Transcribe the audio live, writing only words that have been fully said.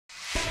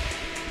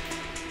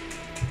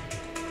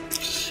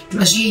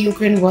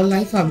Russia-Ukraine World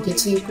Life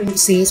Updates. Ukraine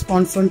says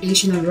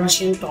confrontational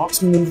Russian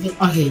talks moving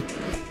ahead.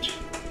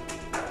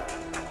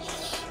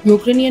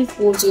 Ukrainian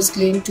forces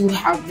claim to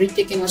have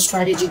retaken a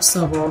strategic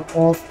suburb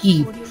of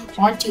Kyiv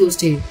on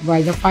Tuesday,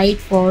 while the fight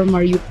for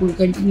Mariupol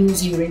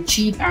continues. UN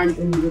Chief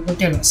Antonio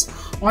Guterres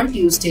on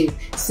Tuesday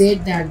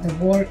said that the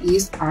war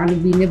is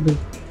unwinnable,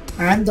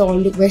 and the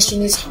only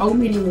question is how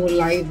many more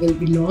lives will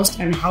be lost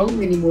and how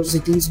many more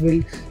cities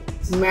will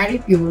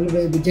Mariupol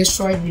will be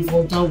destroyed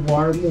before the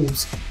war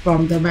moves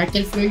from the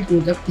battlefield to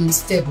the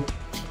peace table.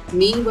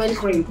 Meanwhile,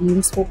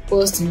 Kremlin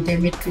spokesperson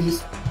Dmitry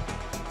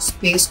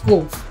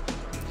Peskov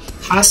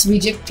has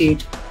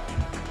rejected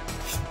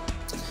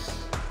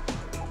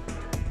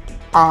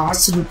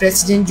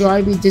President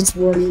Joe Biden's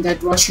warning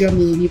that Russia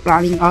may be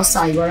planning a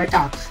cyber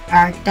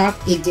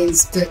attack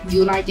against the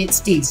United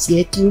States.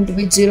 Stay tuned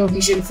with Zero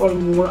Vision for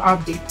more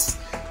updates.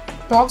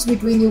 Talks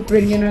between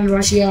Ukraine and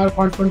Russia are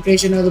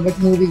confrontational but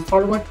moving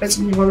forward.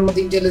 President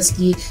Volodymyr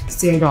Zelensky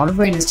said on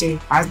Wednesday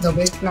as the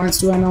West plans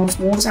to announce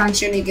more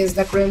sanctions against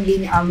the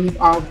Kremlin amid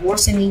a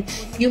worsening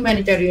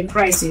humanitarian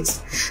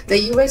crisis. The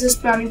US is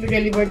planning to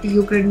deliver to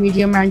Ukraine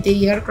medium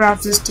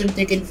anti-aircraft systems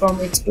taken from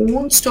its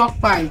own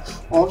stockpile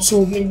of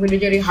Soviet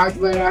military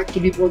hardware,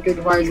 actively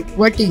reported while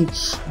reporting.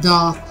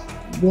 The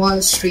Wall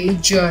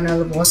Street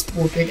Journal was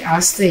quoted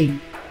as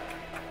saying.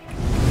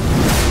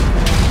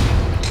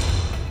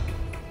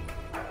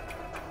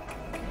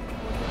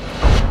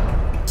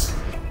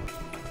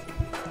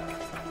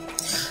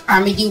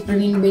 Amid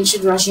Ukrainian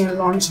invasion, Russia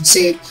launched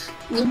jet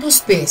into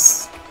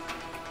space.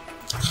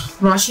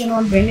 Russia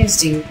on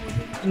Wednesday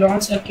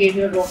launched a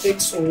carrier rocket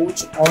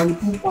Soyuz on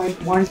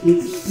 2.1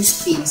 into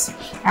space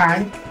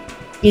and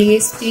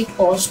placed a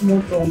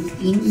cosmodrome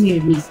in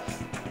Nizhny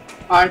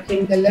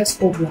Arkhangels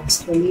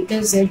Oblast. The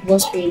latest jet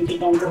was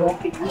painted on the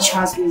rocket, which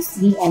has been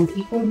seen on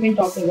the equipment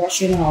of the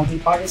Russian army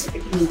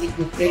participating in the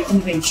Ukraine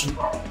invasion.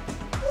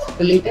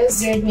 The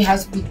latest jet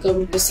has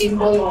become the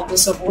symbol of the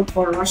support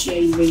for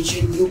Russia's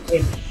invasion of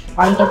Ukraine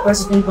under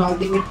President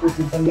Vladimir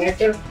Putin. The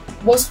latter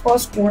was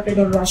first spotted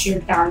on Russian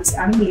tanks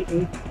and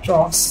military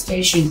trucks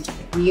stationed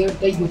near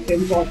the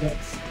Ukraine border.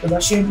 The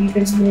Russian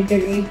Defense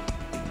Military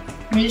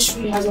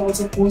Ministry has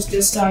also posted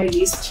a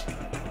stylized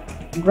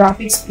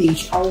graphics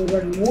page.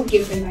 However, no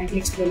definite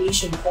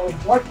explanation for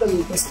what the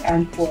logo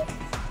stands for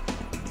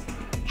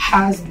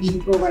has been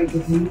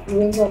provided. The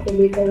influence of the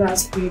latter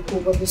has spread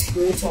over the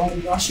sports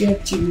on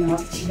Russia's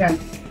gymnast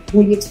event,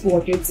 who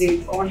exported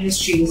zinc on his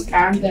chest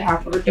and the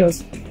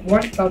apparatus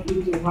World Cup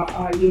in Doha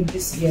earlier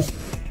this year.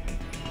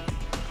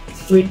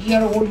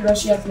 20-year-old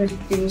Russia athletic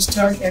team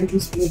started and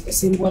displayed the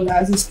symbol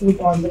as he stood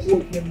on the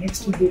podium next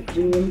to the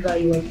Ukrainian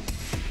rival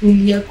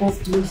Yulia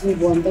Kovtun, who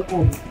won the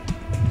gold.